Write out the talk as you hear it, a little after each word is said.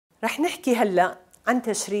رح نحكي هلأ عن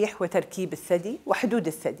تشريح وتركيب الثدي وحدود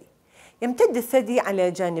الثدي. يمتد الثدي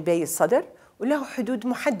على جانبي الصدر وله حدود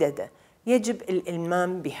محددة يجب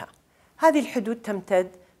الإلمام بها. هذه الحدود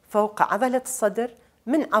تمتد فوق عضلة الصدر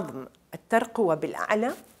من عظم الترقوة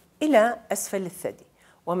بالأعلى إلى أسفل الثدي،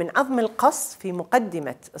 ومن عظم القص في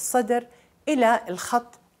مقدمة الصدر إلى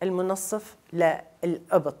الخط المنصف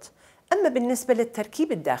للإبط. أما بالنسبة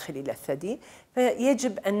للتركيب الداخلي للثدي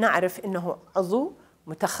فيجب أن نعرف أنه عضو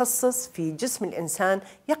متخصص في جسم الإنسان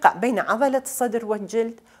يقع بين عضلة الصدر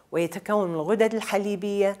والجلد، ويتكون من الغدد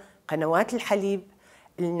الحليبية، قنوات الحليب،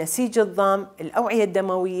 النسيج الضام، الأوعية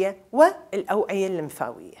الدموية والأوعية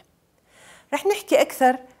الليمفاوية. رح نحكي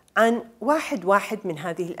أكثر عن واحد من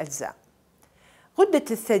هذه الأجزاء. غدة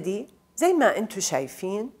الثدي زي ما أنتم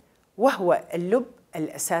شايفين وهو اللب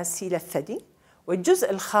الأساسي للثدي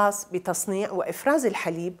والجزء الخاص بتصنيع وإفراز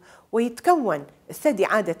الحليب، ويتكون الثدي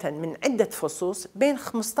عادة من عدة فصوص بين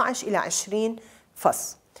 15 إلى 20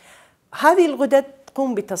 فص. هذه الغدد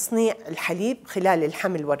تقوم بتصنيع الحليب خلال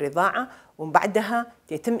الحمل والرضاعة، وبعدها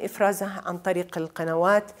يتم إفرازها عن طريق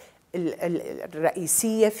القنوات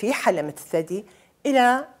الرئيسية في حلمة الثدي.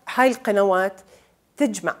 إلى هاي القنوات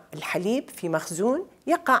تجمع الحليب في مخزون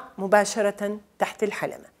يقع مباشرة تحت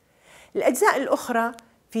الحلمة. الأجزاء الأخرى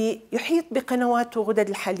يحيط بقنوات وغدد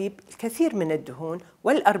الحليب الكثير من الدهون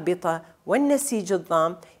والأربطة والنسيج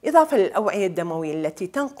الضام، إضافة للأوعية الدموية التي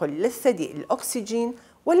تنقل للثدي الأكسجين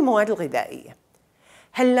والمواد الغذائية.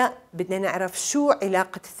 هلأ بدنا نعرف شو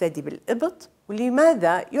علاقة الثدي بالإبط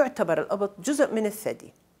ولماذا يعتبر الإبط جزء من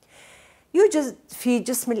الثدي. يوجد في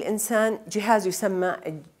جسم الإنسان جهاز يسمى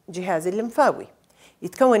الجهاز الليمفاوي.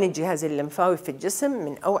 يتكون الجهاز الليمفاوي في الجسم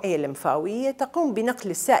من أوعية لمفاوية تقوم بنقل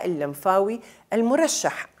السائل الليمفاوي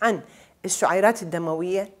المرشح عن الشعيرات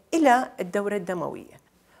الدموية إلى الدورة الدموية،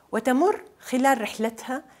 وتمر خلال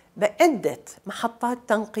رحلتها بعدة محطات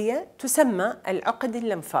تنقية تسمى العقد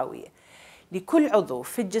الليمفاوية. لكل عضو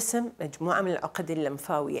في الجسم مجموعة من العقد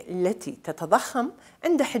الليمفاوية التي تتضخم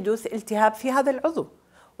عند حدوث التهاب في هذا العضو،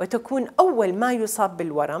 وتكون أول ما يصاب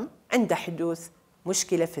بالورم عند حدوث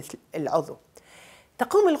مشكلة في العضو.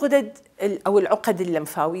 تقوم الغدد أو العقد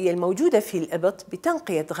الليمفاوية الموجودة في الإبط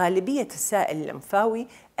بتنقية غالبية السائل الليمفاوي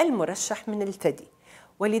المرشح من الثدي،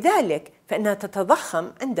 ولذلك فإنها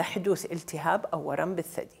تتضخم عند حدوث التهاب أو ورم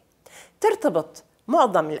بالثدي. ترتبط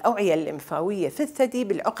معظم الأوعية الليمفاوية في الثدي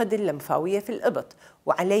بالعقد الليمفاوية في الإبط،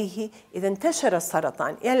 وعليه إذا انتشر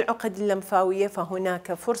السرطان إلى العقد الليمفاوية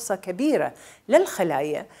فهناك فرصة كبيرة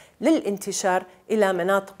للخلايا للانتشار إلى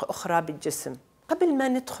مناطق أخرى بالجسم. قبل ما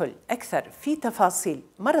ندخل أكثر في تفاصيل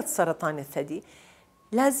مرض سرطان الثدي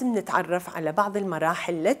لازم نتعرف على بعض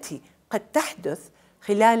المراحل التي قد تحدث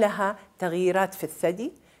خلالها تغييرات في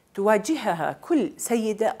الثدي تواجهها كل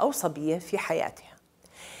سيدة أو صبية في حياتها.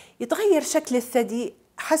 يتغير شكل الثدي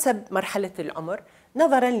حسب مرحلة العمر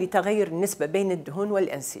نظراً لتغير النسبة بين الدهون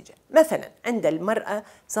والأنسجة. مثلاً عند المرأة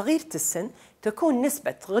صغيرة السن تكون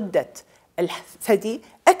نسبة غدة الثدي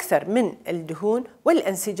أكثر من الدهون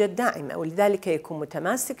والأنسجة الداعمة، ولذلك يكون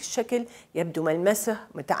متماسك الشكل، يبدو ملمسه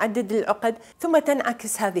متعدد العقد، ثم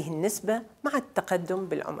تنعكس هذه النسبة مع التقدم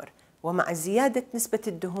بالعمر، ومع زيادة نسبة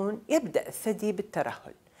الدهون يبدأ الثدي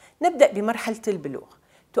بالترهل. نبدأ بمرحلة البلوغ.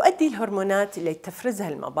 تؤدي الهرمونات التي تفرزها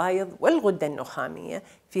المبايض والغدة النخامية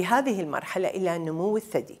في هذه المرحلة إلى نمو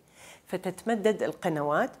الثدي، فتتمدد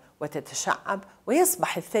القنوات وتتشعب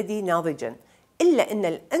ويصبح الثدي ناضجاً، إلا أن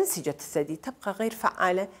الأنسجة الثدي تبقى غير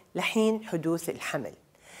فعالة لحين حدوث الحمل.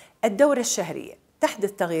 الدورة الشهرية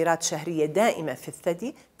تحدث تغييرات شهرية دائمة في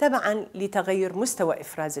الثدي تبعاً لتغير مستوى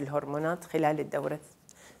إفراز الهرمونات خلال الدورة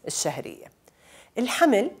الشهرية.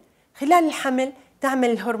 الحمل، خلال الحمل تعمل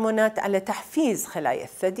الهرمونات على تحفيز خلايا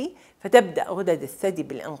الثدي، فتبدأ غدد الثدي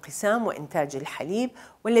بالانقسام وإنتاج الحليب،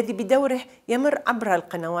 والذي بدوره يمر عبر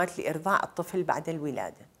القنوات لإرضاع الطفل بعد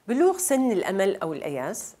الولادة. بلوغ سن الأمل أو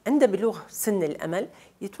الأياس. عند بلوغ سن الأمل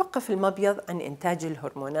يتوقف المبيض عن إنتاج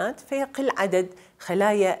الهرمونات فيقل عدد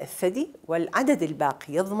خلايا الثدي، والعدد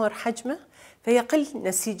الباقي يضمر حجمه فيقل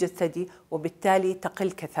نسيج الثدي، وبالتالي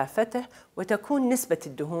تقل كثافته وتكون نسبة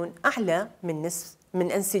الدهون أعلى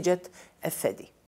من أنسجة الثدي.